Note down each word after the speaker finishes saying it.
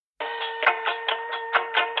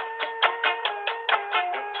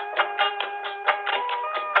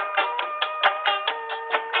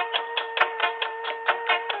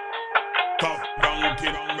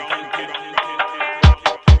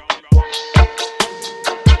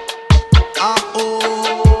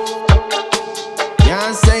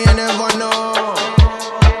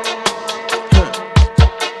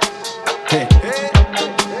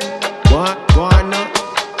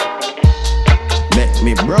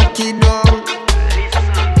lucky down.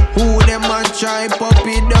 Who them a try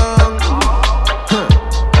puppy down?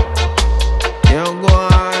 You go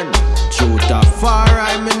on. Shoot a far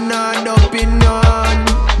I me not up in none.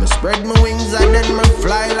 Me spread my wings and then me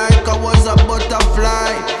fly like I was a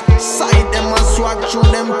butterfly. Sight them a swag through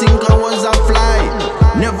them think I was a fly.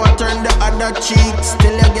 Never turn the other cheek,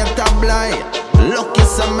 still you get a blind. Lucky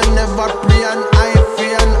some me never pray an eye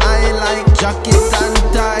for an eye like jacket and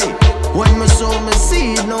tie. When me saw me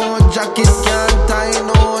see, no jacket can't tie,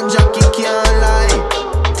 no jacket can't lie.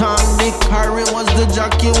 Tom, Dick, Harry was the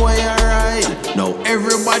jockey where I ride. Now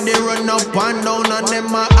everybody run up and down on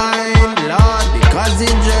them a hind. Lord, because he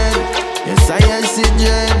dread, yes I see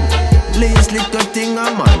dread. Least little thing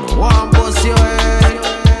a man want bust your head.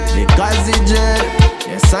 Because he dread,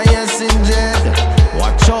 yes I see dread.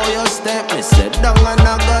 Watch how you step, me sit down and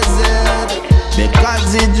I gazette.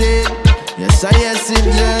 Because he dread, yes I see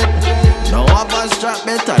dread. Now have a strap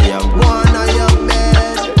better, you go on your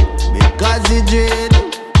bed. Because he dread,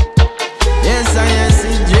 yes I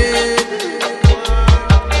see dread.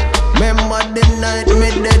 Remember the night me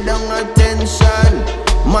dead on attention.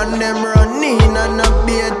 Man them running and not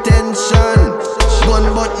pay attention. Gun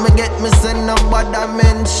but me get me send no bother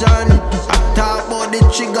mention. I talk about the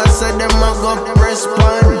trigger say them a go press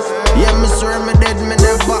pan. Yeah me swear me dead me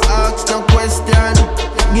never ask no question.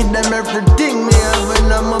 Give them everything me have in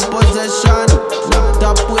my possession.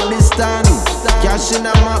 Laptop with the stand, cash in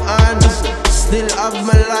my hands. Still have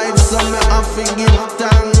my life so me have to give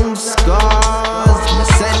thanks. Cause me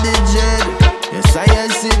said the dread, yes I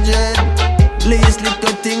see dread. Least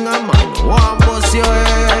little thing a man want bust your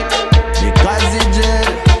head. Because he dread,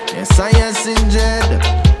 yes I see dread.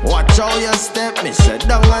 Watch how you step, me sit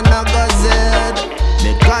down and I gazette.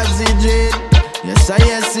 Because he dread, yes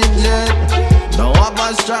I see dread. Now have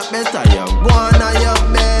a strap better, you go on your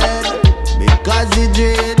bed. Because he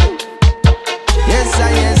dread, yes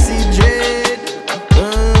I see dread.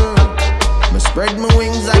 Me spread my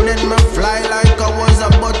wings and then me fly like I was a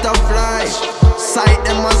butterfly. Sight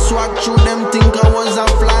them a swag through them think I was a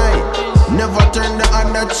fly. Never turn the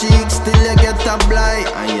other cheek, still you get a blind.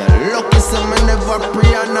 And you're lucky so me never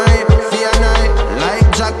pray a night, fear night. Like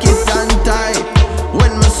jacket and tie.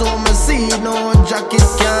 When me saw me see, no jacket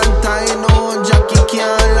can't tie, no jacket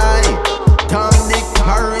can't lie. Tom, Dick,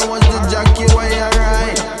 Harry was the jockey where you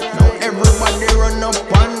ride. Now everybody run up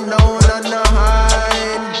and down and the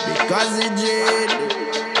hide. Because he dread.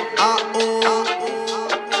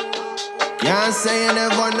 Can't say you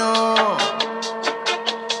never know.